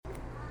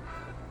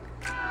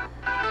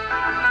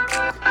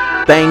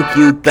Thank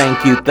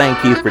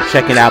you for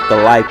checking out the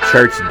Life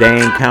Church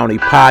Dane County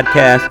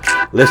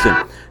podcast. Listen,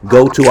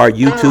 go to our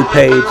YouTube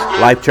page,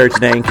 Life Church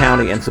Dane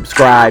County, and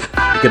subscribe.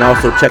 You can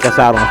also check us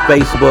out on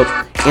Facebook,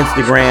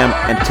 Instagram,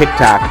 and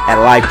TikTok at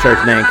Life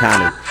Church Dane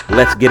County.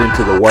 Let's get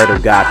into the Word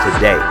of God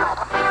today.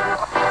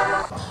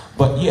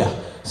 But yeah,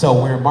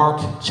 so we're in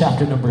Mark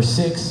chapter number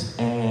 6,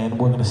 and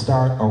we're going to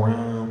start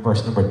around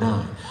verse number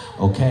 9.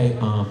 Okay,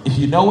 if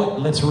you know it,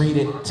 let's read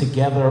it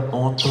together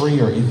on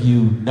 3, or if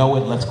you know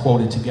it, let's quote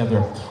it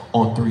together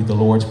on 3. The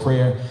Lord's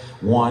Prayer,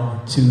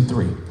 1, 2,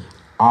 3.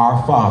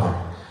 Our Father,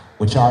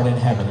 which art in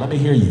heaven, let me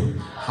hear you.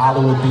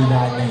 Hallowed be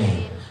thy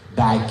name.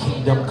 Thy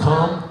kingdom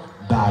come,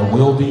 thy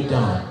will be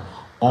done,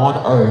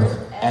 on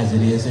earth as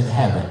it is in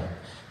heaven.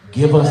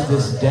 Give us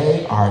this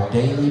day our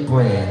daily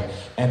bread,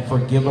 and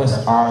forgive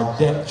us our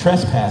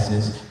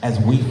trespasses as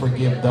we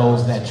forgive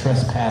those that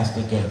trespass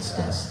against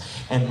us.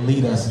 And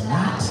lead us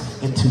not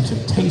into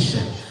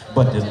temptation,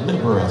 but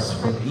deliver us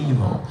from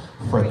evil.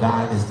 For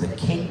thine is the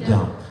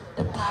kingdom,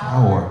 the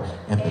power,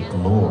 and the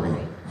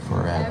glory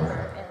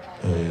forever.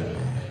 Amen.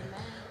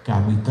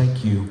 God, we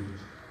thank you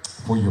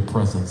for your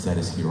presence that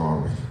is here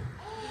already.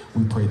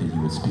 We pray that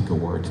you would speak a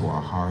word to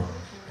our heart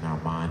and our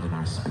mind and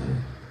our spirit.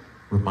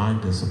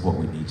 Remind us of what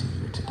we need to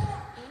hear today,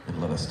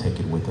 and let us take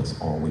it with us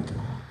all week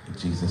long. In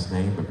Jesus'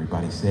 name,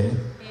 everybody said,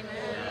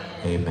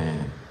 Amen.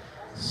 Amen.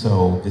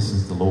 So this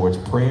is the Lord's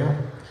Prayer,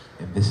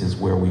 and this is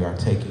where we are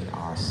taking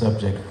our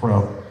subject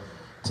from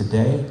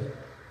today.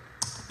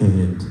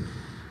 And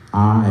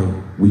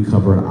we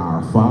covered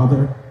our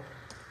Father,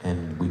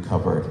 and we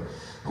covered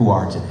who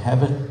art in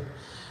heaven.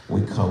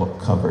 We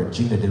covered,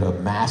 Gina did a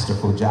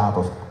masterful job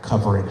of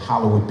covering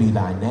hallowed be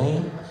thy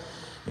name.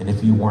 And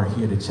if you weren't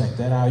here to check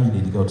that out, you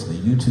need to go to the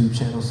YouTube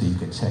channel so you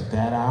can check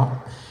that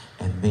out.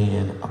 And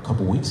then a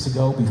couple weeks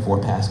ago,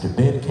 before Pastor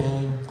Ben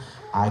came,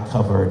 I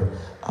covered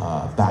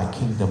thy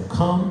kingdom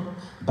come,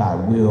 thy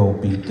will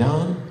be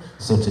done.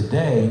 So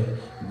today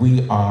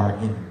we are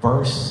in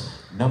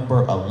verse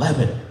number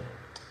 11,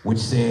 which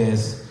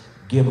says,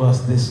 give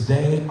us this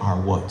day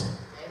our what?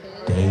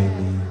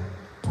 Daily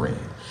bread.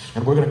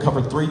 And we're going to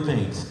cover 3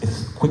 things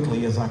as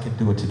quickly as I can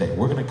do it today.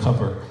 We're going to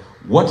cover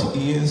what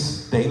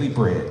is daily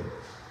bread,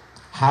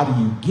 how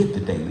do you get the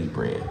daily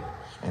bread,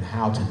 and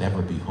how to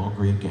never be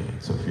hungry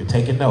again. So if you're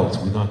taking notes,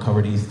 we're going to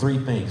cover these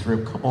 3 things.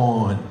 Rip, come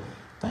on.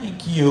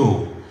 Thank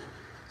you.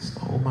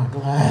 Oh, my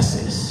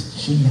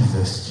glasses.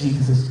 Jesus,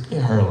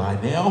 get her,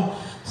 Lionel.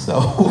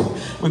 So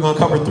we're going to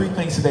cover 3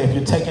 things today. If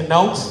you're taking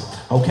notes,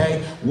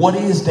 okay, what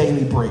is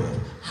daily bread?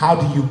 How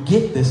do you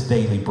get this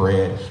daily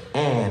bread?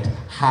 And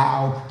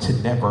how to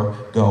never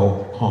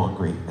go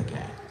hungry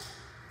again.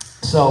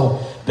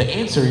 So the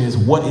answer is,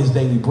 what is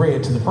daily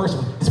bread? To the first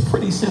one, it's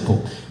pretty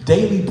simple.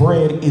 Daily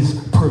bread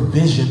is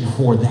provision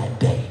for that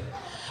day.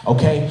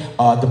 Okay,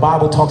 the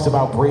Bible talks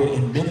about bread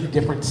in many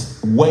different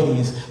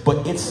ways,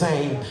 but it's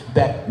saying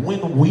that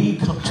when we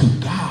come to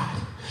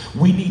God,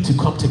 we need to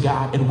come to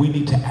God and we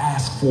need to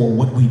ask for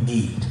what we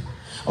need.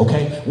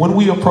 Okay, when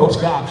we approach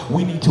God,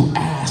 we need to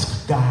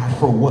ask God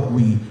for what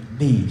we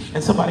need.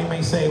 And somebody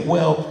may say,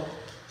 well,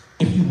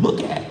 if you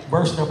look at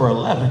verse number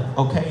 11,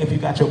 okay, if you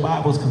got your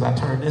Bibles, because I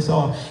turned this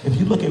off, if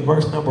you look at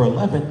verse number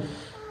 11,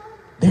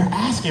 they're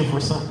asking for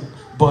something.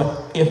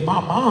 But if my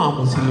mom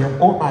was here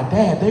or my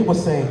dad, they would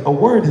say a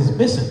word is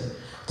missing.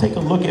 Take a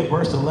look at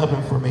verse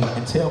 11 for me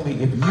and tell me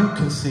if you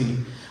can see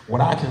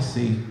what I can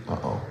see.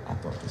 Uh-oh, I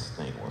thought this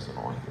thing wasn't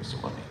on here, so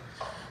let me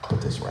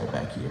put this right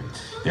back here.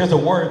 There's a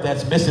word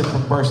that's missing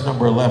from verse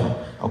number 11,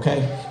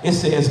 okay? It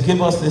says,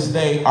 give us this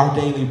day our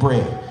daily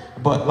bread.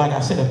 But like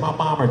I said, if my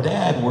mom or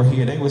dad were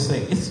here, they would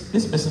say, it's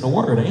missing a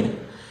word, ain't it?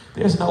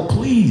 There's no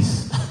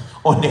please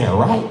on there,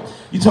 right?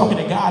 You're talking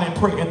to God in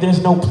prayer, and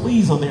there's no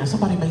please on there.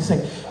 Somebody may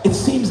say, it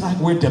seems like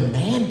we're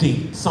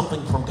demanding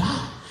something from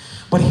God.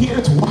 But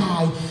here's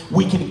why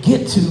we can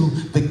get to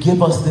the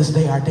give us this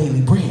day our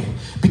daily bread.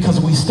 Because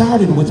we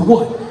started with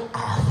what?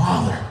 Our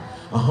Father.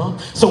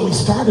 So we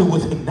started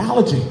with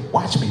acknowledging,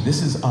 watch me,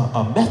 this is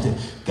a method,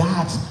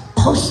 God's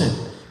person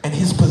and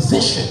his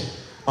position.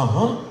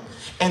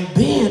 And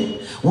then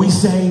we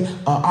say,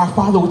 our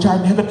Father which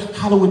art in heaven,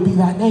 hallowed be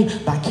thy name.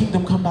 Thy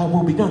kingdom come, thy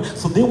will be done.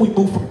 So then we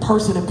move from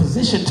person and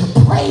position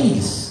to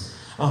praise.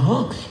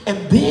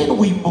 And then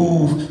we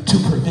move to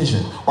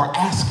provision or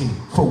asking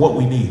for what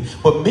we need.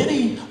 But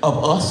many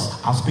of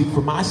us, I'll speak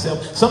for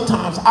myself,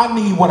 sometimes I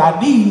need what I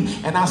need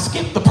and I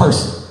skip the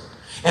person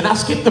and I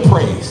skip the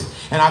praise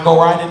and I go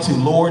right into,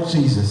 Lord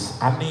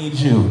Jesus, I need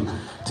you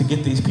to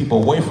get these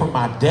people away from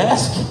my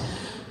desk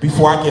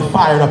before I get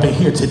fired up in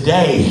here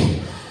today.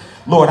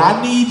 Lord,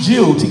 I need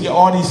you to get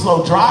all these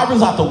slow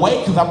drivers out the way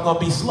because I'm going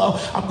to be slow.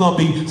 I'm going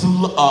to be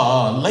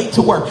late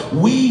to work.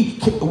 We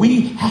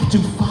have to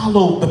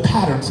follow the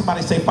pattern.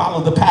 Somebody say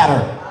follow the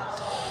pattern.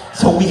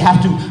 So we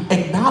have to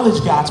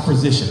acknowledge God's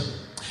position.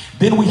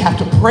 Then we have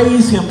to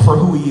praise him for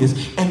who he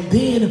is. And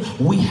then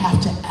we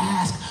have to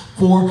ask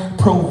for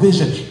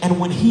provision. And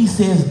when he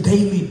says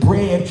daily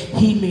bread,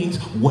 he means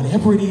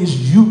whatever it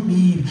is you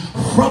need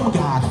from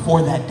God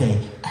for that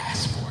day,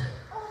 ask for it.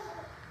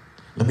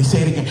 Let me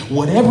say it again.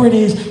 Whatever it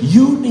is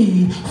you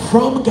need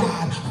from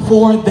God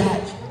for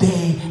that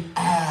day,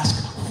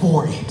 ask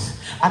for it.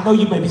 I know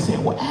you may be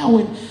saying, well,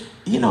 Alwyn,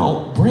 you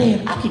know,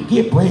 bread, I can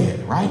get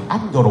bread, right? I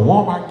can go to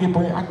Walmart and get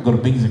bread. I can go to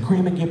Biggs and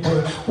Cream and get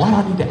bread. Why do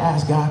I need to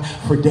ask God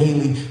for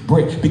daily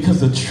bread?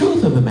 Because the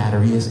truth of the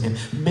matter is, and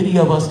many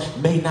of us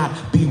may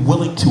not be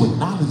willing to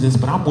acknowledge this,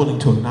 but I'm willing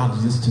to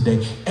acknowledge this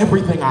today.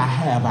 Everything I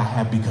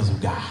have because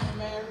of God.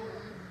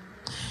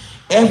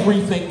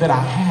 Everything that I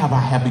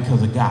have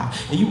because of God.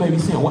 And you may be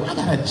saying, well, I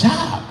got a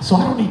job, so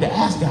I don't need to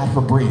ask God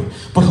for bread.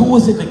 But who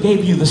was it that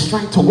gave you the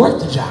strength to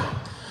work the job?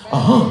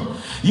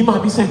 You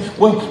might be saying,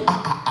 well,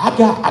 I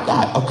got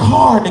a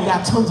car that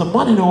got tons of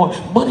money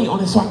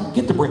on it so I can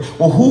get the bread.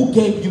 Well, who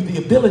gave you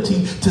the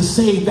ability to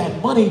save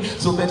that money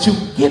so that you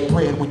can get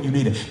bread when you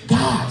need it?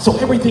 God. So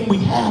everything we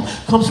have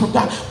comes from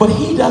God. But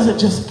he doesn't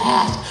just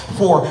ask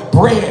for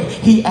bread.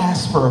 He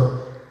asks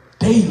for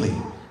daily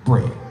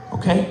bread.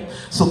 Okay?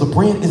 So the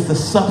bread is the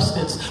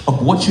substance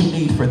of what you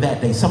need for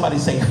that day. Somebody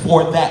say,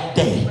 for that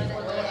day.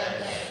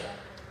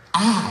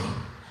 I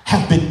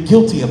have been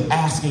guilty of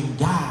asking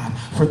God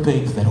for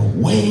things that are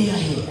way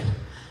ahead.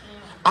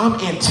 I'm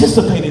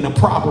anticipating a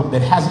problem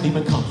that hasn't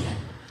even come yet.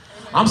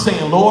 I'm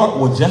saying,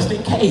 Lord, well, just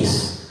in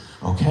case.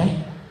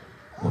 Okay?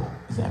 Well,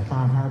 is that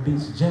 5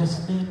 heartbeats?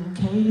 Just in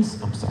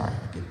case? I'm sorry,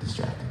 I get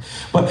distracted.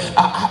 But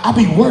I'll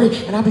be worried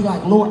and I'll be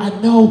like, Lord, I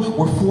know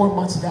we're 4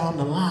 months down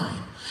the line.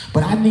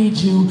 But I need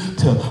you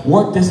to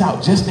work this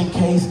out just in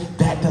case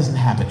that doesn't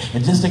happen.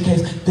 And just in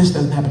case this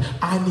doesn't happen,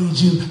 I need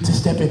you to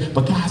step in.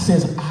 But God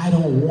says, I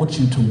don't want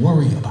you to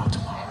worry about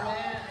tomorrow.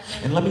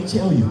 And let me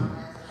tell you,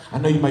 I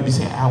know you might be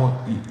saying,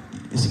 Alan,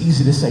 it's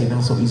easy to say,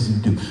 not so easy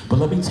to do. But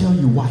let me tell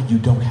you why you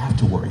don't have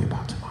to worry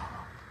about tomorrow.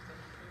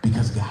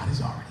 Because God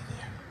is already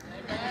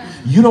there.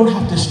 You don't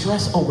have to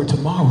stress over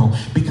tomorrow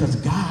because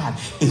God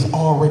is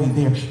already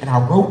there. And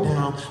I wrote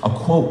down a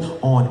quote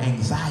on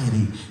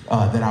anxiety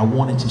that I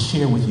wanted to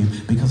share with you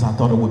because I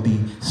thought it would be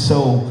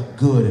so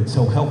good and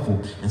so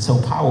helpful and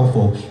so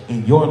powerful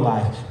in your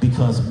life,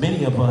 because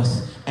many of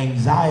us,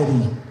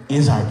 anxiety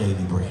is our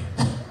daily bread.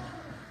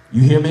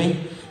 You hear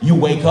me? You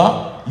wake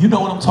up, you know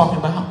what I'm talking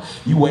about.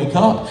 You wake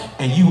up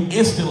and you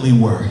instantly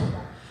worry.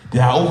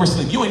 Did I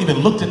oversleep? You ain't even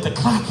looked at the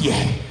clock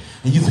yet.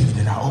 And you think,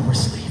 did I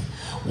oversleep?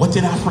 What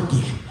did I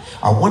forget?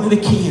 Are one of the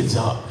kids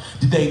up?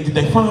 Did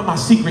they find my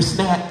secret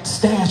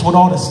stash with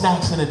all the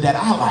snacks in it that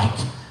I like?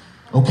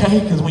 Okay?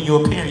 Because when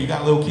you're a parent, you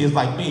got little kids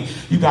like me.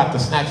 You got the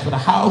snacks for the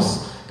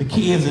house, the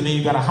kids, and then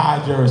you got to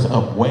hide yours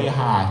up way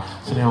high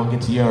so they don't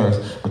get to yours.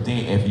 But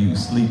then if you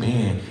sleep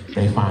in,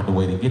 they find a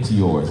way to get to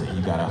yours, and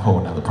you got a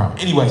whole nother problem.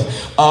 Anyways,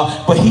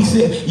 but he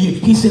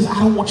says, I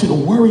don't want you to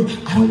worry.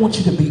 I don't want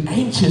you to be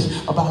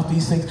anxious about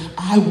these things.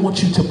 I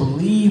want you to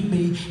believe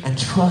me and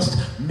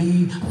trust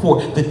me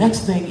for it. The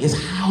next thing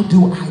is, how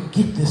do I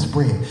get this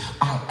bread?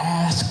 I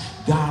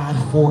ask God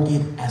for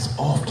it as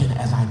often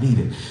as I need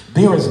it.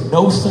 There is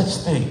no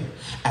such thing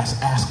as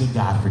asking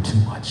God for too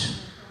much.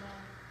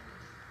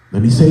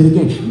 Let me say it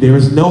again. There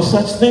is no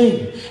such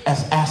thing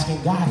as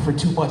asking God for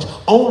too much,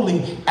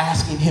 only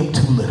asking him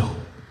too little,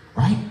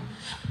 right?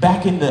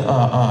 Back in the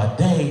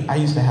day, I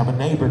used to have a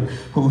neighbor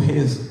who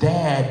his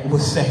dad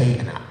would say,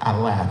 and I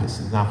laugh, this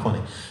is not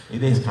funny.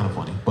 It is kind of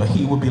funny, but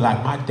he would be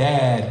like, my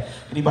dad,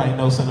 anybody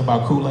know something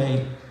about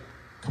Kool-Aid?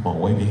 Come on,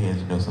 wave your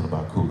hands, you know something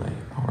about Kool-Aid.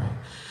 All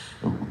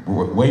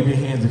right. Wave your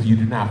hands if you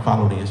do not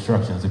follow the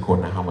instructions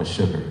according to how much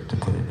sugar to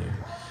put in there.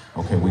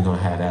 Okay, we're going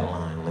to have that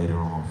line later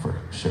on for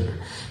sugar.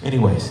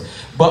 Anyways,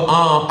 but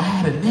I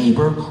had a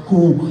neighbor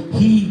who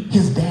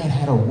his dad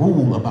had a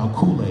rule about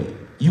Kool-Aid.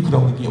 You could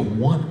only get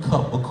 1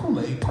 cup of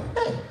Kool-Aid per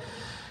day.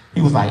 He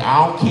was like,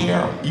 I don't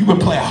care. You can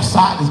play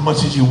outside as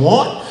much as you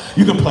want.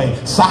 You can play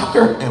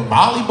soccer and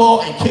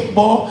volleyball and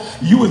kickball.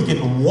 You was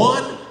getting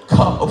 1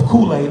 cup of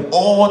Kool-Aid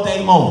all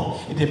day long.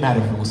 It didn't matter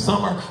if it was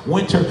summer,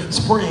 winter,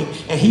 spring.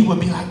 And he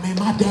would be like, man,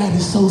 my dad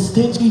is so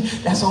stingy.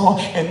 That's all.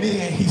 And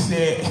then he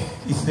said,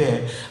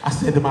 I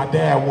said to my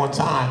dad one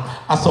time,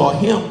 I saw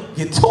him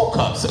get 2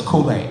 cups of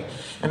Kool-Aid.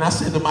 And I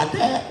said to my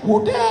dad,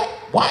 well, Dad,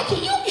 why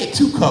can you get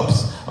 2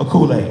 cups of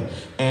Kool-Aid?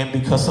 And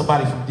because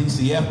somebody from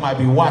DCF might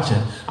be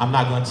watching, I'm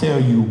not going to tell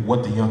you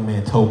what the young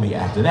man told me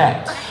after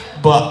that.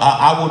 But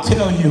I will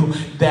tell you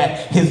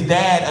that his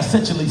dad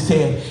essentially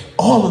said,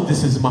 all of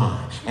this is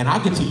mine. And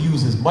I get to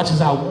use as much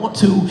as I want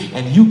to,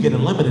 and you get a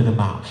limited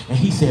amount. And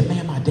he said,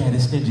 man, my dad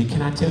is stingy.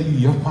 Can I tell you,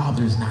 your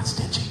father is not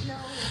stingy.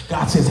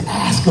 God says,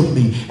 ask of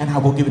me, and I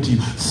will give it to you.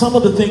 Some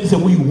of the things that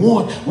we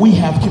want, we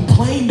have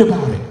complained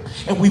about it.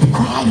 And we've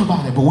cried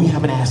about it, but we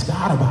haven't asked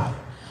God about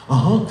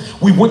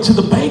it. We went to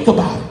the bank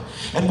about it.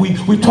 And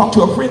we talked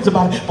to our friends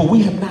about it, but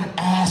we have not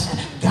asked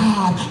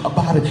God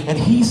about it. And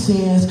he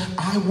says,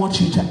 I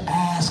want you to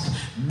ask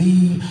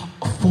me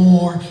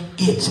for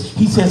it.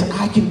 He says,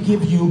 I can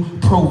give you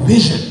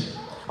provision.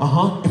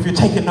 If you're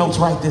taking notes,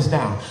 write this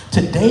down.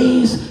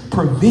 Today's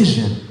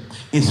provision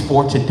is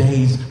for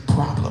today's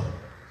problem.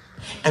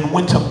 And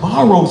when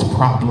tomorrow's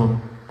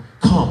problem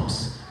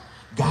comes,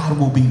 God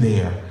will be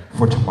there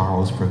for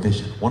tomorrow's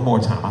provision. One more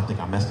time, I think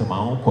I messed up my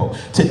own quote.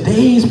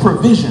 Today's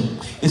provision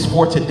is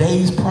for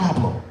today's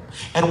problem.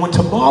 And when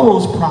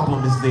tomorrow's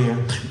problem is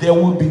there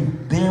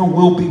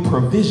will be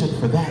provision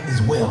for that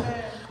as well.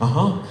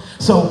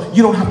 So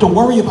you don't have to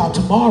worry about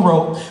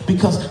tomorrow,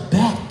 because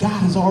that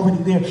God is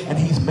already there, and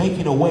he's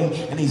making a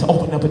way, and he's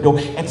opening up a door.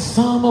 And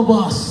some of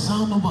us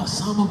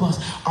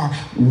are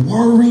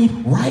worried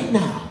right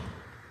now.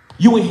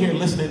 You in here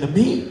listening to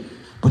me,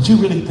 but you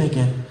really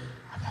thinking,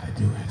 I gotta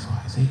do X,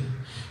 Y, Z.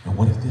 And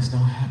what if this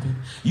don't happen?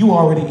 You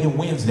already in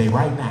Wednesday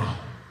right now.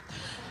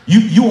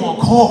 You on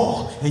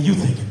call, and you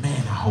thinking, man,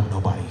 I hope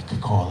nobody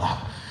could call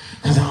out,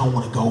 because I don't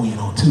want to go in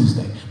on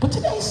Tuesday. But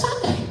today's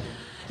Sunday.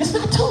 It's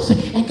not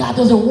Tuesday, and God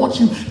doesn't want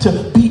you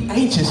to be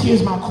anxious.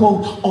 Here's my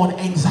quote on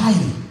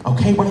anxiety.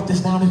 Okay, write this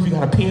down if you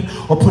got a pen,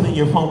 or put it in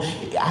your phone.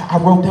 I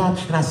wrote down,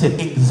 and I said,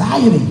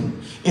 anxiety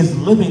is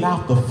living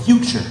out the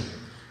future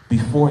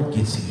before it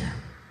gets here.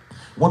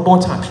 One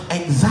more time.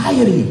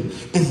 Anxiety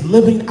is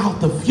living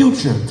out the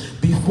future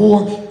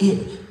before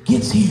it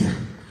gets here.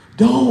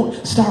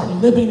 Don't start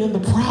living in the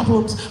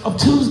problems of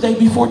Tuesday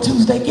before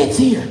Tuesday gets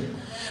here.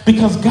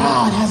 Because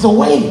God has a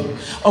way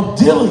of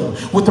dealing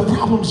with the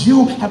problems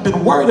you have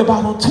been worried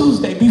about on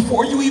Tuesday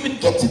before you even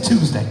get to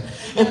Tuesday.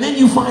 And then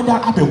you find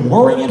out, I've been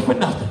worrying for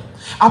nothing.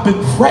 I've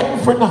been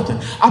fretting for nothing.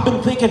 I've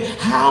been thinking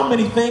how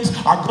many things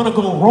are going to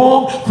go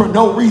wrong for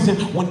no reason,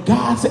 when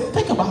God said,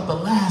 think about the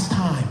last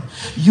time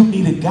you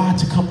needed God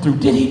to come through.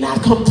 Did he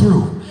not come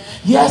through?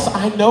 Yes,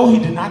 I know he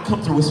did not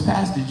come through as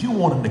fast as you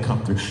want him to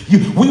come through.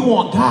 We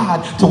want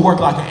God to work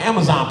like an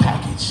Amazon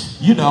package.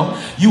 You know,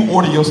 you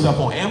order your stuff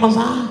on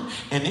Amazon,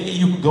 and then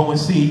you can go and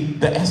see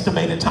the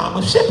estimated time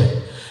of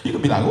shipping. You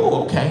can be like,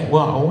 oh, okay,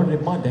 well, I ordered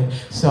it Monday,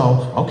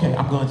 so, okay,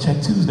 I'm going to check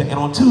Tuesday. And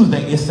on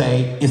Tuesday, it's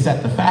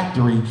at the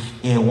factory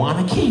in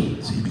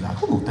Wanakee. So you'd be like,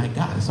 oh, thank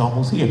God, it's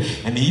almost here.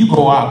 And then you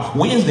go out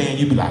Wednesday, and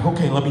you'd be like,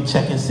 okay, let me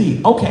check and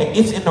see. Okay,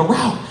 it's in the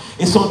route.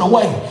 It's on the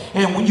way.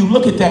 And when you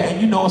look at that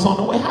and you know it's on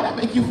the way, how that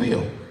make you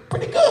feel?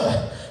 Pretty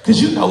good. Because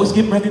you know it's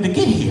getting ready to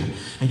get here.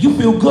 And you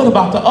feel good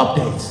about the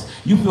updates.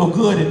 You feel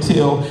good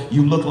until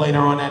you look later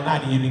on that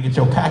night and you didn't get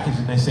your package,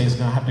 and they say it's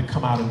going to have to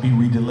come out and be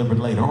redelivered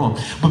later on.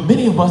 But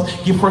many of us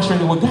get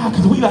frustrated with God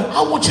because we like,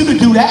 I want you to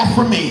do that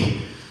for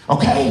me.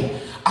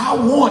 Okay? I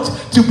want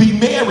to be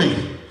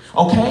married.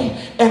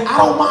 Okay? And I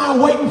don't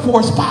mind waiting for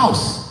a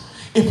spouse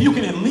if you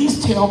can at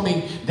least tell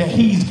me that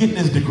he's getting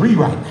his degree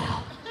right now.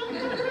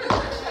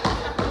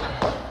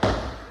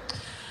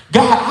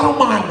 God, I don't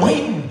mind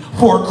waiting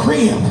for a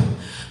crib,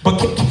 but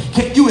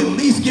can you at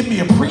least give me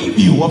a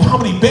preview of how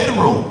many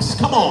bedrooms?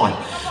 Come on.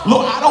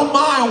 Lord, I don't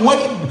mind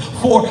waiting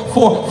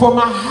for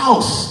my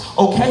house,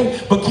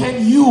 okay? But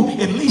can you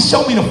at least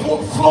show me the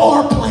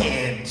floor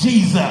plan,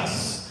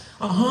 Jesus?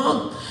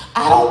 I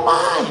don't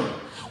mind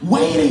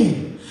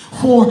waiting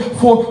for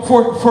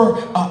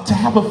to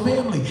have a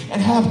family and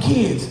have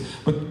kids,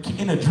 but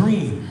in a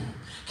dream,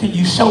 can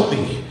you show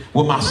me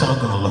what my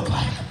son's gonna look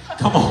like?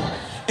 Come on.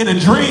 In a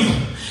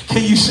dream,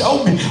 can you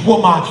show me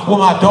what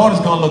my daughter's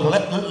gonna look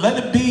like? Let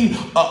it be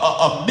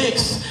a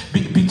mix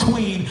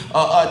between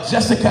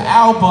Jessica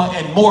Alba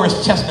and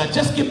Morris Chestnut.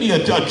 Just give me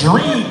a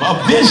dream,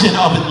 a vision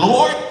of it,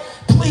 Lord.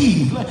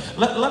 Please let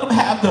them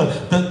have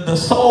the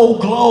Soul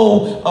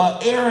Glow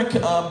Eric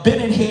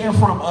Bennett hair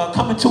from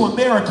Coming to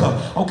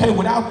America, okay,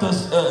 without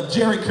the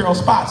Jerry Curl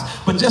spots,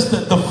 but just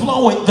the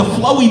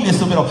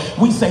flowiness of it all.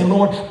 We say,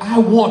 Lord, I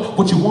want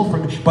what you want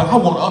from me, but I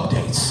want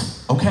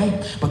updates,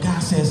 okay? But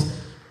God says,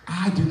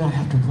 I do not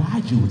have to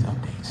provide you with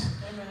updates.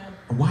 Amen.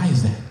 Why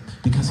is that?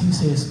 Because he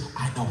says,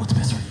 I know what's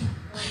best for you.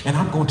 And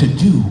I'm going to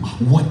do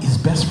what is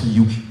best for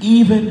you,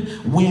 even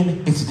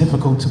when it's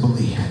difficult to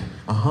believe.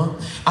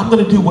 I'm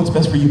going to do what's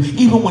best for you,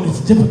 even when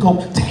it's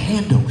difficult to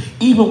handle,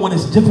 even when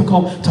it's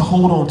difficult to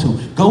hold on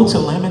to. Go to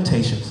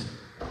Lamentations,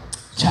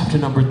 chapter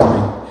number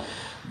 3,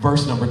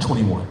 verse number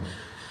 21.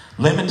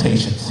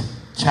 Lamentations,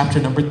 chapter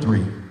number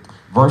 3,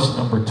 verse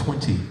number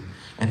 20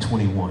 and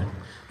 21.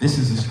 This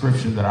is a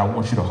scripture that I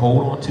want you to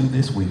hold on to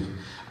this week.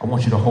 I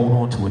want you to hold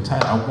on to it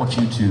tight. I want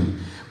you to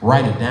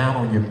write it down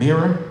on your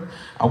mirror.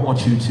 I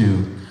want you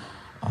to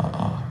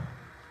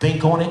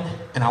think on it,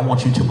 and I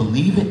want you to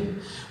believe it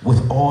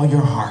with all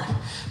your heart.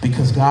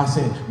 Because God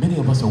said, many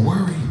of us are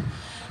worried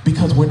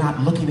because we're not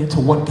looking into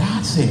what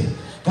God said.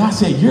 God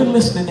said, you're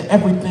listening to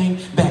everything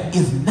that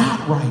is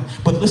not right,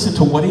 but listen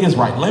to what is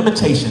right.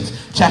 Lamentations,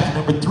 chapter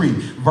number 3,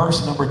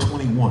 verse number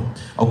 21.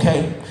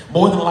 Okay?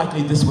 More than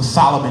likely, this was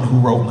Solomon who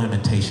wrote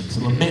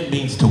Lamentations. Lament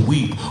means to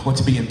weep or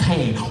to be in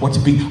pain or to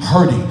be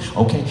hurting.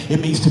 Okay? It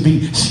means to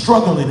be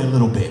struggling a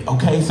little bit.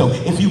 Okay? So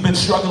if you've been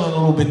struggling a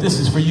little bit, this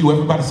is for you.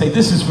 Everybody say,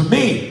 this is for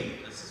me.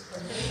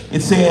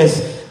 It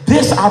says,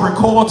 this I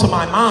recall to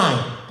my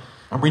mind.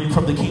 I'm reading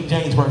from the King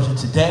James Version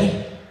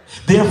today.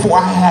 Therefore,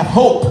 I have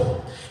hope.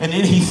 And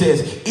then he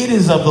says, it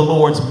is of the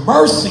Lord's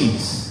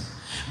mercies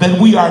that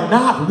we are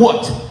not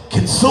what?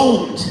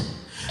 Consumed.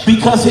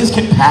 Because his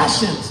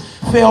compassions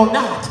fail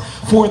not,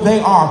 for they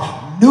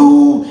are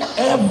new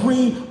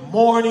every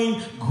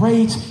morning.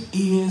 Great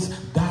is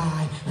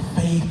thy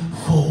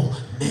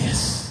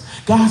faithfulness.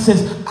 God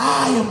says,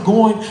 I am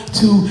going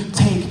to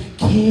take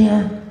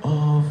care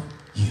of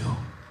you.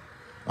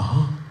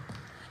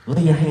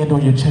 Lay your hand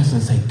on your chest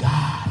and say,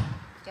 God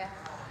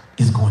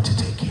is going to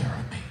take care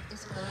of me.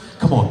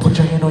 Come on, put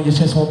your hand on your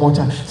chest one more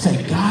time.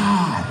 Say,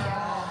 God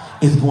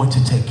is going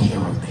to take care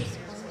of me.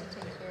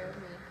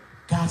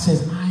 God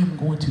says, I am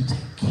going to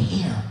take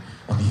care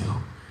of you.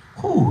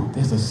 Whew,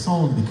 there's a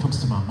song that comes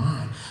to my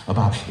mind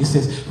about, it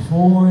says,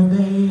 for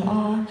they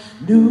are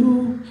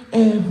new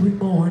every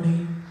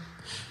morning.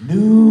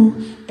 New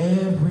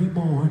every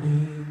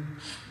morning,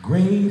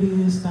 great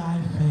is thy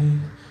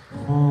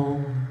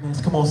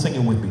faithfulness. Come on, sing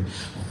it with me.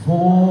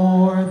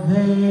 For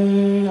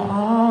they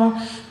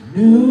are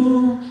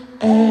new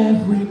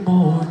every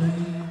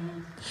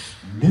morning,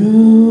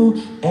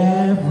 new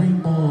every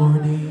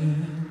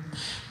morning,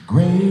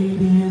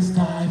 great is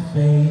thy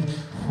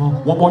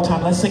faithfulness. One more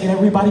time, let's sing it,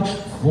 everybody.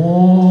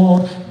 For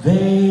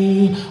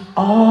they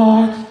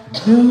are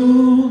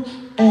new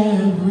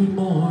every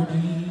morning.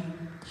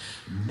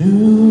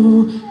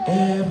 New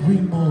every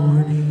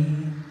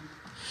morning,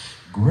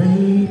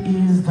 great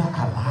is thy...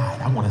 I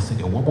lied. I want to sing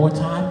it one more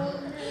time.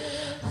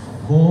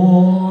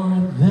 For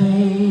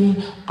they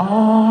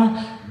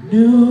are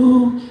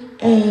new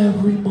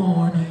every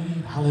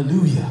morning.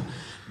 Hallelujah.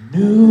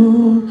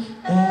 New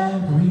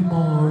every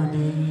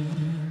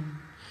morning,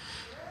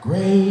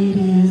 great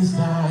is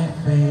thy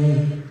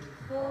faith.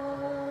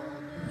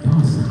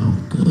 Y'all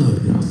sound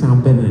good. Y'all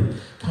sound better than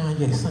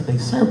Kanye Sunday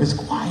service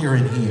choir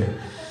in here.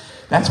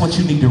 That's what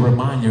you need to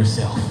remind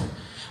yourself.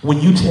 When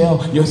you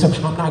tell yourself,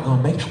 I'm not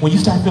going to make it. When you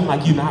start feeling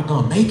like you're not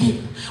going to make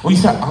it. When you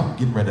start, I'm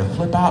getting ready to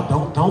flip out.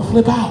 Don't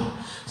flip out.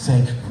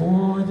 Say,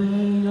 for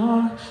they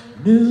are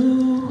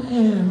new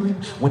every...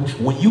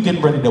 When you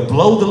getting ready to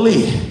blow the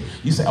lid,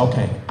 you say,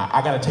 okay,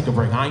 I got to take a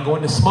break. I ain't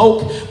going to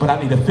smoke, but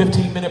I need a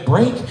 15-minute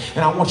break.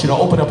 And I want you to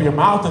open up your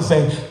mouth and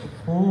say,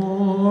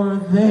 for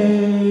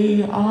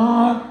they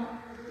are...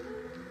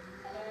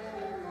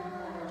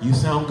 You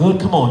sound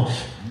good. Come on.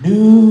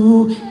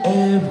 New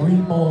every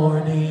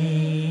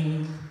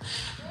morning,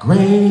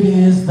 great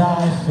is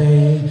thy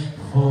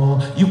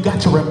faithful. You've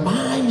got to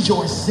remind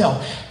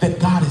yourself that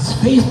God is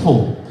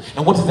faithful.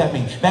 And what does that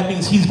mean? That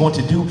means he's going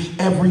to do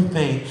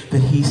everything that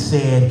he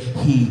said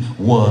he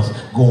was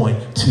going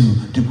to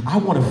do. I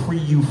want to free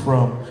you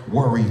from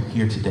worry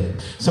here today.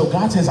 So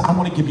God says, I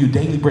want to give you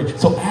daily bread.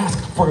 So ask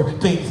for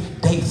things.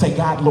 Say,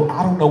 God, Lord,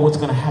 I don't know what's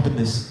going to happen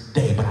this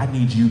day, but I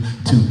need you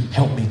to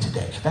help me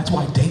today. That's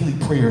why daily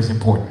prayer is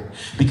important,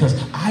 because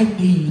I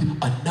need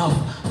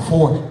enough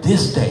for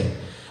this day.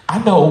 I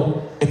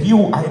know if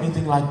you are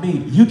anything like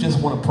me, you just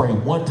want to pray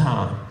one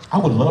time. I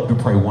would love to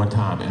pray one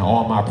time and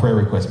all my prayer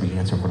requests be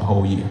answered for the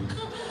whole year.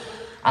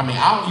 I mean,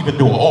 I don't even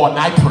do an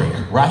all-night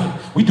prayer, right?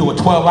 We do a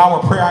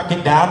 12-hour prayer. I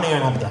get down there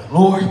and I'm like,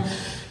 Lord,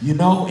 you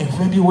know, in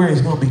February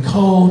it's going to be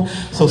cold,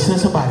 so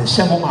send somebody to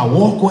shovel my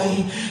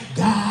walkway.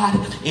 God,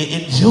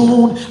 in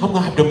June, I'm going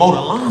to have to mow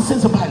the lawn. Send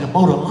somebody to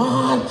mow the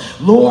lawn.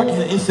 Lord,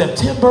 in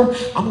September,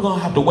 I'm going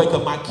to have to wake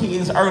up my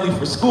kids early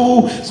for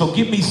school, so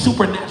give me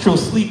supernatural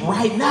sleep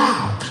right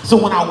now. So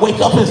when I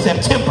wake up in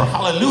September,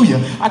 hallelujah,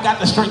 I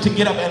got the strength to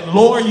get up. And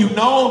Lord, you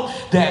know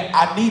that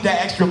I need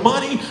that extra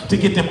money to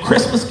get them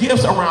Christmas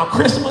gifts around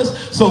Christmas,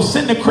 so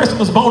send the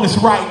Christmas bonus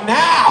right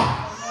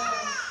now.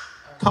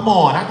 Come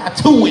on, I got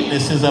 2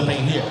 witnesses up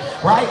in here,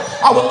 right?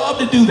 I would love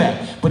to do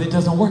that, but it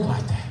doesn't work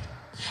like that.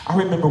 I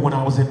remember when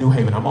I was in New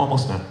Haven, I'm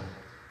almost done,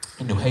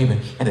 in New Haven,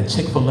 and a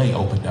Chick-fil-A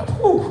opened up.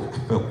 Whew, I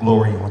felt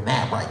glory on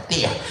that right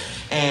there.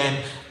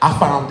 And I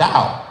found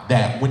out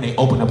that when they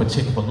open up a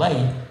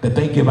Chick-fil-A, that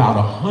they give out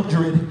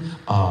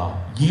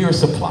 100-year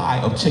supply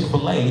of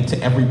Chick-fil-A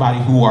to everybody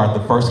who are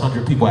the first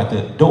 100 people at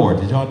the door.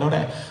 Did y'all know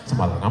that?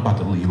 Somebody's like, I'm about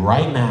to leave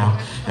right now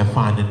and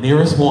find the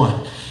nearest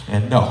one.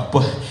 And no,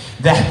 but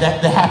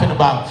that happened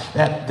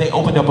that they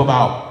opened up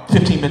about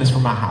 15 minutes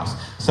from my house.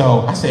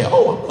 So I said,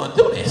 oh, I'm going to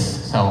do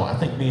this. So I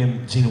think me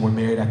and Gina were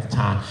married at the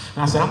time.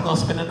 And I said, I'm going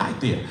to spend the night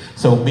there.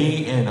 So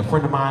me and a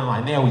friend of mine,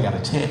 Lionel, we got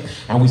a tent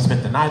and we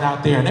spent the night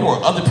out there. And there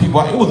were other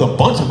people. It was a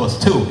bunch of us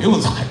too. It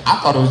was like, I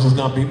thought it was just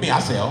going to be me. I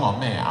said, oh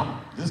man,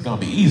 this is going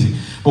to be easy.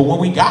 But when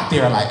we got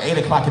there like 8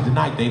 o'clock at the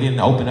night, they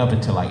didn't open up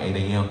until like 8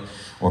 a.m.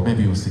 or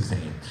maybe it was 6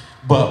 a.m.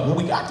 But when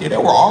we got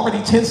there were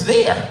already tents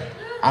there.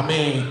 I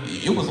mean,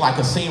 it was like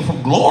a scene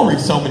from Glory.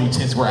 So many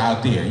tents were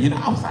out there. You know,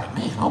 I was like,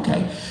 man,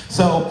 okay.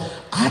 So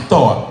I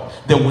thought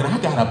that when I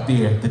got up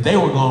there that they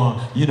were going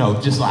to, you know,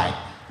 just like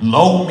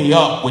load me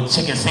up with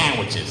chicken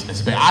sandwiches.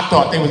 I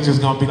thought they was just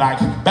going to be like,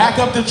 back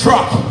up the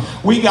truck.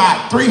 We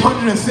got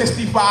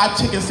 365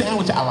 chicken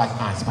sandwiches. I like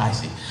mine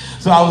spicy.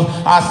 So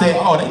I said,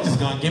 oh, they just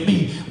going to give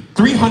me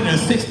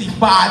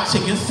 365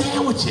 chicken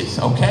sandwiches,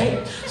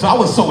 okay? So I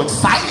was so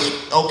excited,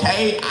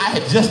 okay? I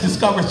had just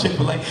discovered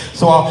Chick-fil-A.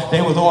 So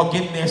they was all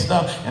getting their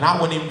stuff, and I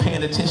wasn't even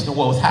paying attention to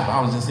what was happening.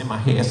 I was just in my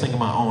head singing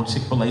my own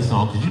Chick-fil-A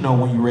song, because you know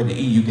when you're ready to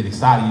eat, you get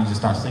excited, you just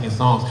start singing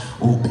songs.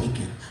 Ooh,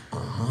 bacon,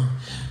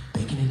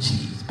 bacon and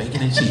cheese,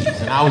 bacon and cheese.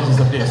 And I was just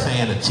up there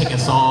saying a chicken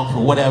song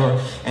for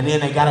whatever. And then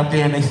they got up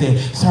there and they said,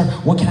 sir,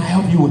 what can I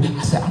help you with?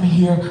 I said, I'm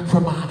here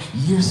for my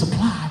year's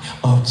supply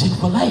of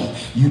Chick-fil-A,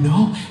 you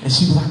know? And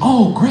she was like,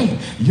 oh, great,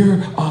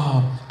 you're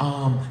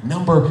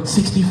number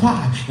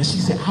 65. And she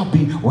said, I'll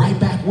be right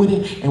back with with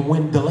it. And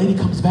when the lady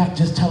comes back,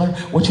 just tell her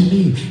what you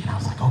need. And I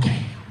was like,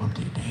 okay, I'm up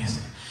there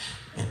dancing.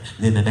 And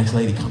then the next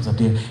lady comes up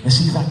there and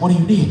she's like, what do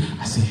you need?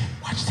 I said,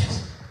 watch this.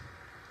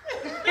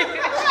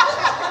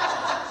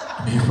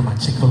 I'm here for my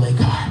Chick-fil-A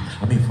card.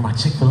 I'm here for my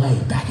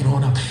Chick-fil-A. Back it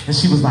on up. And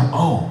she was like,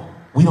 oh,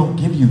 we don't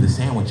give you the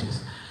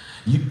sandwiches.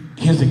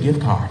 Here's a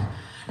gift card.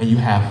 And you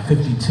have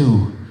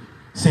 52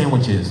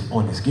 sandwiches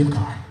on this gift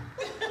card.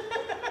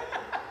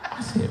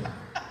 I said,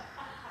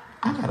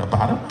 I got up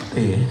out of my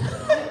bed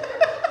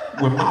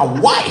with my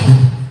wife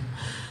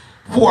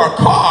for a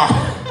car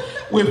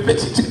with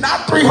 52,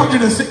 not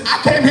 306.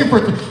 I came here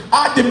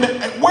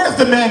where's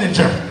the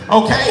manager?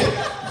 Okay?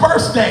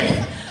 First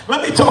day,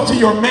 let me talk to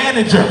your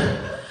manager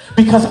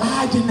because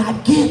I did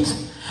not get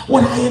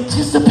what I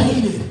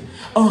anticipated.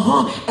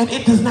 And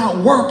it does not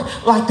work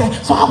like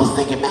that. So I was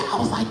thinking, man,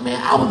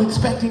 I was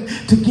expecting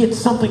to get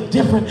something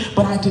different,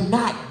 but I did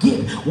not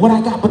get what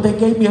I got. But they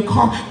gave me a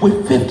car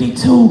with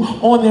 52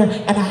 on there,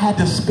 and I had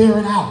to spare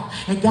it out.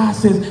 And God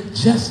says,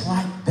 just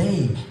like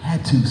they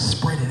had to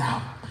spread it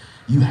out,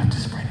 you have to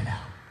spread it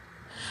out.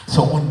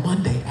 So on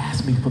Monday,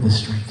 ask me for the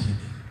strength you need.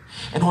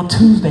 And on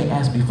Tuesday,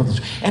 ask me for the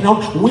strength. And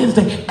on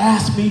Wednesday,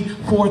 ask me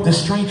for the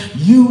strength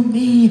you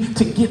need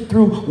to get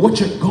through what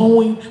you're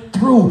going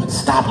through.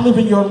 Stop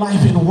living your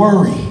life in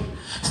worry.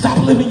 Stop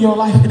living your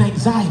life in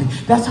anxiety.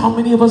 That's how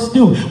many of us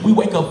do. We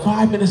wake up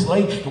 5 minutes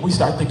late and we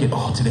start thinking,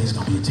 oh, today's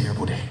going to be a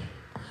terrible day.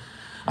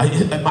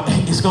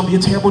 It's going to be a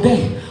terrible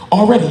day.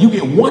 Already, you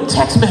get one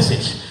text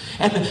message.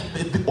 And a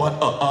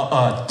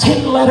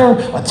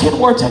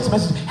 10-word text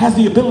message has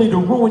the ability to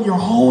ruin your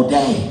whole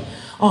day.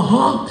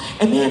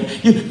 And then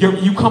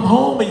you come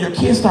home and your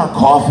kids start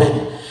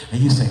coughing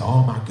and you say,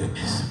 oh my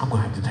goodness, I'm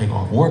going to have to take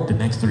off work the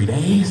next 3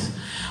 days.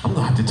 I'm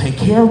going to have to take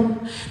care of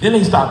them. Then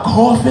they start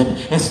coughing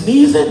and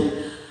sneezing.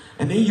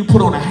 And then you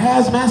put on a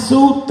hazmat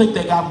suit, think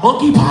they got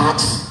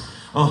monkeypox.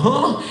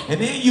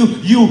 And then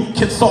you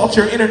consult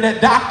your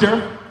internet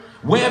doctor,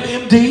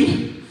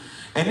 WebMD.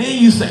 And then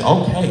you say,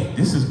 okay,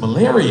 this is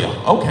malaria.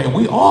 Okay,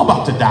 we all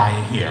about to die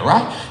in here,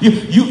 right?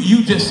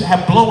 You just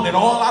have blown it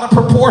all out of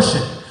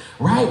proportion.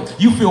 Right?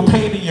 You feel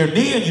pain in your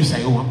knee and you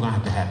say, oh, I'm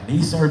going to have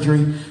knee surgery.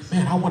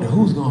 Man, I wonder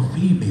who's going to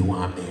feed me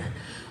while I'm there.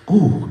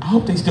 Ooh, I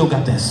hope they still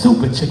got that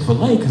soup at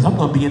Chick-fil-A because I'm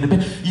going to be in the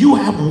bed. You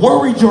have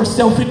worried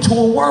yourself into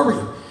a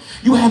worry.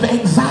 You have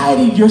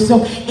anxiety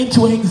yourself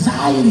into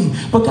anxiety.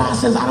 But God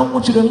says, I don't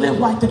want you to live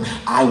like that.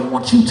 I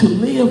want you to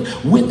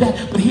live with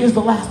that. But here's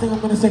the last thing I'm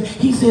going to say.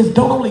 He says,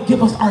 don't only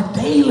give us our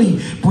daily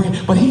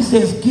bread, but he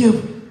says,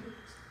 give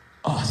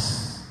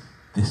us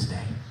this day.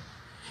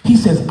 He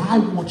says, I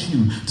want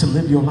you to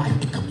live your life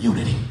in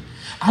community.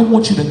 I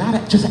want you to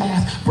not just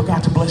ask for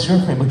God to bless your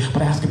family,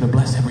 but ask him to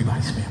bless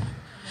everybody's family.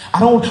 I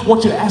don't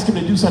want you to ask him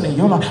to do something in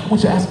your life. I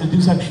want you to ask him to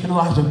do something in the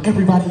lives of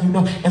everybody you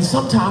know. And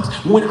sometimes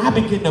when I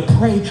begin to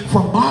pray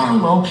for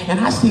Marlo and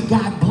I see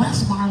God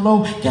bless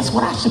Marlo, guess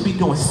what I should be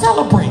doing?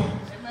 Celebrating.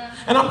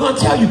 And I'm going to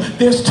tell you,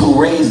 there's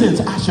 2 reasons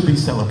I should be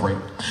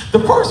celebrating. The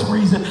first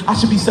reason I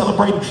should be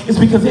celebrating is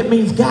because it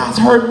means God's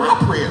heard my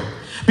prayer.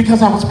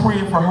 Because I was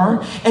praying for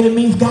her, and it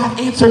means God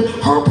answered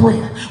her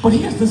prayer. But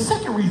here's the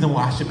second reason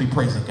why I should be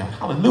praising God.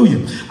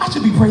 Hallelujah. I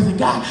should be praising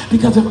God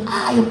because if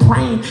I am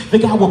praying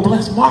that God will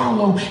bless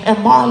Marlo, and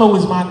Marlo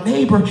is my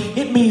neighbor,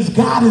 it means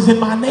God is in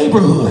my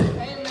neighborhood.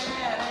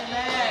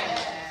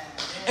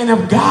 And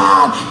if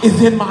God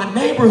is in my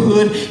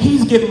neighborhood,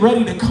 he's getting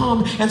ready to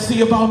come and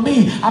see about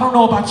me. I don't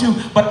know about you,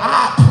 but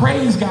I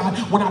praise God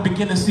when I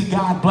begin to see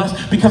God bless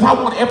because I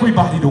want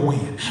everybody to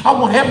win. I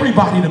want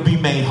everybody to be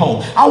made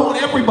whole. I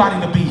want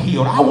everybody to be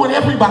healed. I want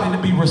everybody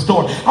to be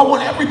restored. I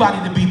want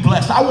everybody to be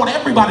blessed. I want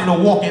everybody to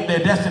walk in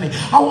their destiny.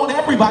 I want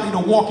everybody to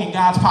walk in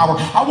God's power.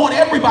 I want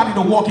everybody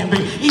to walk in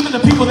victory. Even the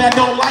people that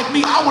don't like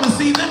me, I want to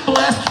see them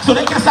blessed so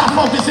they can stop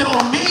focusing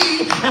on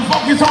me and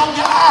focus on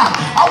God.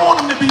 I want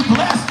them to be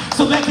blessed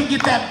so they can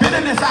get that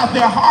bitterness out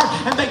their heart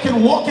and they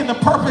can walk in the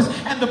purpose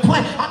and the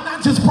plan. I'm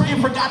not just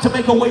praying for God to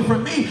make a way for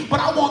me, but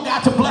I want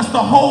God to bless the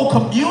whole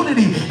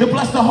community, to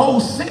bless the whole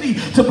city,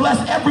 to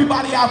bless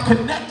everybody I've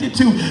connected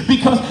to,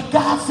 because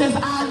God says,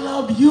 I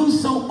love you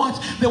so much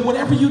that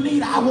whatever you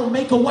need, I will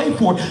make a way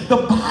for it. The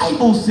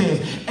Bible says,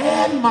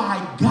 and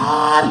my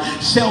God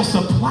shall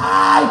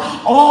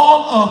supply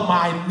all of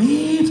my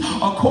needs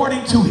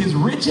according to his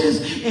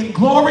riches in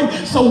glory.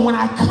 So when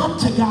I come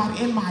to God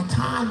in my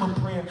time of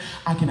prayer,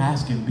 I can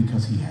ask him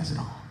because he has it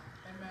all.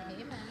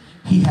 Amen.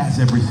 He has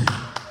everything.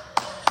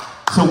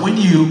 So when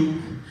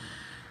you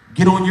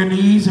get on your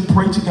knees and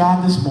pray to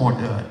God this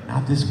morning,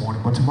 not this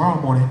morning, but tomorrow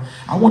morning,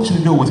 I want you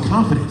to do it with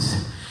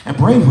confidence and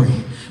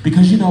bravery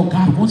because you know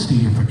God wants to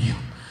hear from you.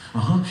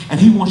 And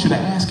he wants you to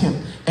ask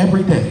him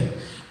every day.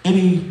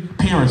 Any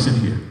parents in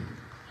here?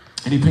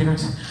 Any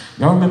parents?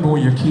 Y'all remember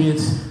when your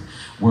kids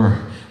were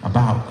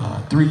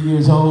about 3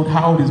 years old?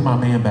 How old is my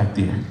man back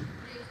there?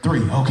 3,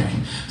 okay.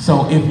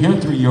 So if your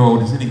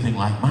 3-year-old is anything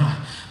like my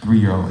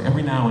 3-year-old,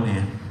 every now and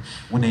then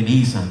when they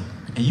need something,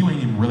 and you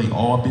ain't even really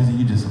all busy,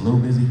 you just a little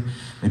busy,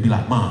 they be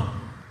like, Mom,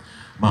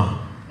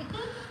 Mom,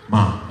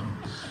 Mom,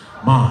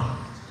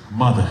 Mom,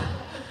 Mother,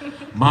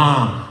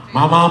 Mom,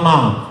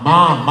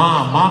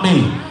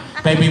 Mommy,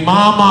 baby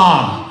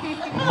mama,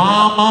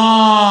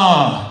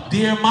 mama,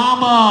 dear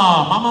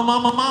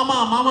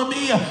mama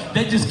mia.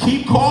 They just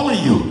keep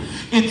calling you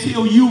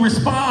until you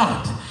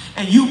respond.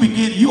 And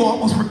you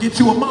almost forget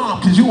you a mom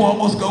because you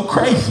almost go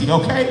crazy,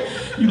 okay?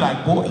 You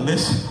like, boy,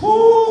 listen,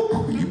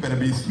 whoo, you better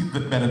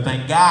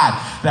thank God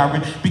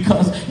that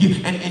because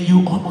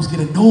you almost get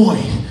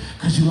annoyed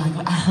because you like,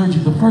 I heard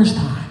you the first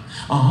time.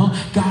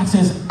 God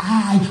says,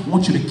 I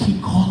want you to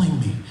keep calling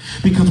me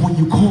because when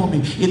you call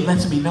me, it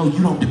lets me know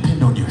you don't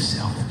depend on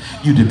yourself.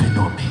 You depend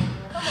on me.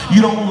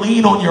 You don't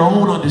lean on your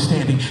own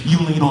understanding. You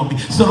lean on me.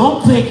 So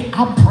don't think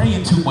I'm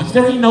praying too much.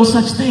 There ain't no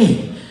such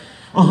thing.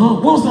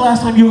 When was the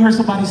last time you heard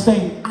somebody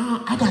say,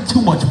 I got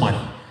too much money?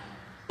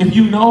 If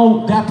you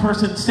know that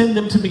person, send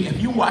them to me.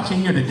 If you're watching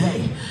here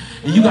today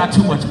and you got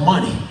too much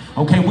money,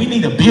 okay, we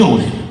need a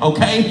building,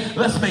 okay?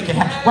 Let's make it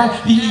happen, right?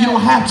 You don't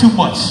have too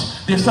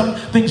much. There's some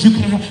things you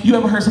can't have. You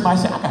ever heard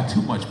somebody say, I got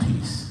too much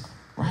peace,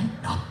 right?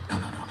 No.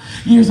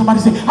 You hear somebody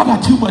say, I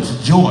got too much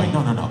joy.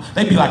 No.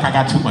 They be like, I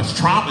got too much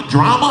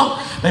drama.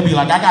 They be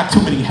like, I got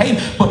too many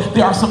hate. But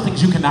there are some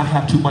things you cannot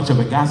have too much of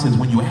it. God says,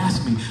 when you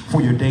ask me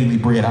for your daily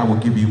bread, I will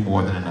give you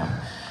more than enough.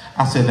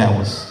 I said that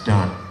was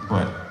done,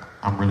 but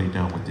I'm really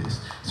done with this.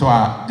 So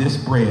this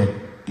bread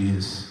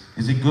is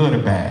it good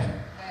or bad?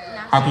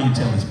 How can you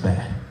tell it's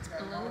bad?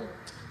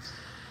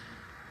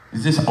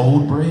 Is this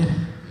old bread?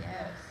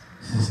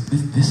 Yes.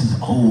 This is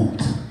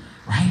old,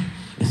 right?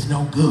 It's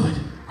no good,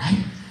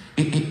 right?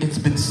 It's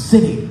been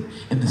sitting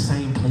in the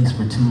same place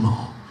for too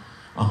long.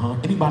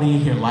 Anybody in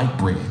here like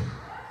bread?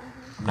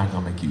 I'm not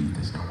gonna make you eat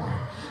this, don't worry,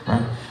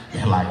 right?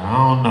 They're like, I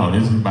don't know,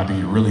 this is about to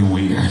get really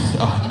weird.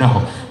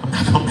 No, I'm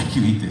not gonna make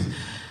you eat this.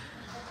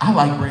 I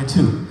like bread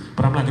too,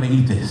 but I'm not gonna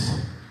eat this.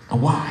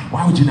 And why?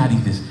 Why would you not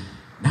eat this?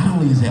 Not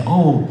only is it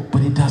old,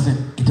 but it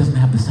doesn't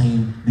have the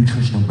same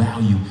nutritional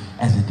value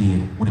as it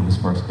did when it was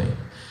first baked.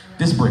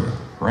 This bread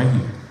right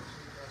here,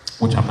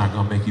 which I'm not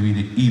gonna make you eat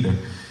it either,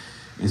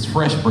 is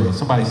fresh bread.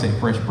 Somebody say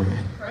fresh bread.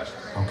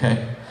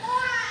 Okay?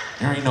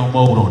 There ain't no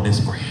mold on this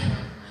bread.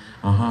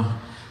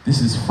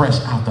 This is fresh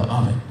out the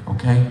oven.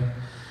 Okay?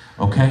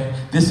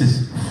 This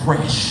is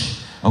fresh.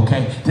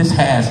 Okay? This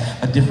has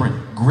a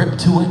different grip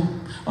to it.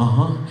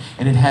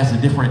 And it has a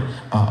different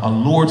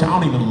allure to, I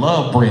don't even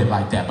love bread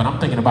like that, but I'm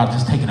thinking about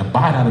just taking a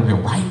bite out of it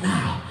right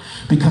now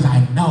because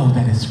I know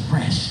that it's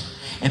fresh.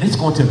 And it's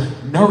going to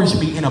nourish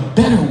me in a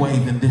better way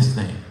than this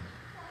thing.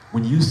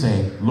 When you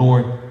say,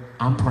 Lord,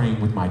 I'm praying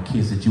with my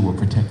kids that you will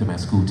protect them at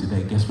school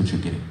today. Guess what you're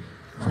getting?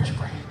 Fresh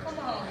bread.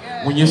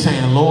 When you're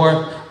saying,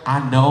 Lord, I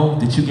know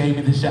that you gave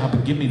me this job,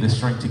 but give me the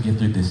strength to get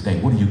through this day.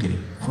 What are you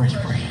getting? Fresh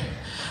bread.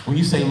 When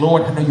you say,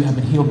 Lord, I know you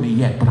haven't healed me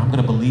yet, but I'm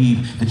going to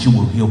believe that you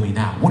will heal me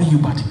now. What are you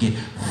about to get?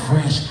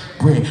 Fresh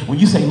bread. When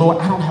you say, Lord,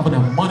 I don't have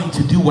enough money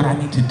to do what I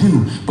need to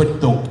do, but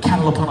the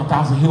cattle upon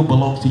 1,000 hills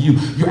belongs to you.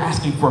 You're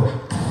asking for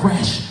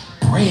fresh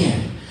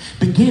bread.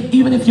 Begin,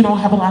 even if you don't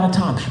have a lot of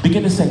time,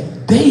 begin to say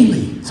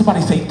daily.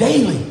 Somebody say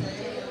daily.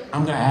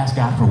 I'm going to ask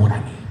God for what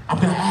I need. I'm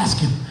going to ask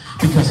him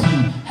because he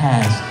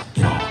has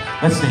it all.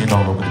 Let's stand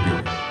all over the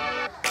building.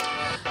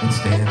 Let's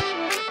stand.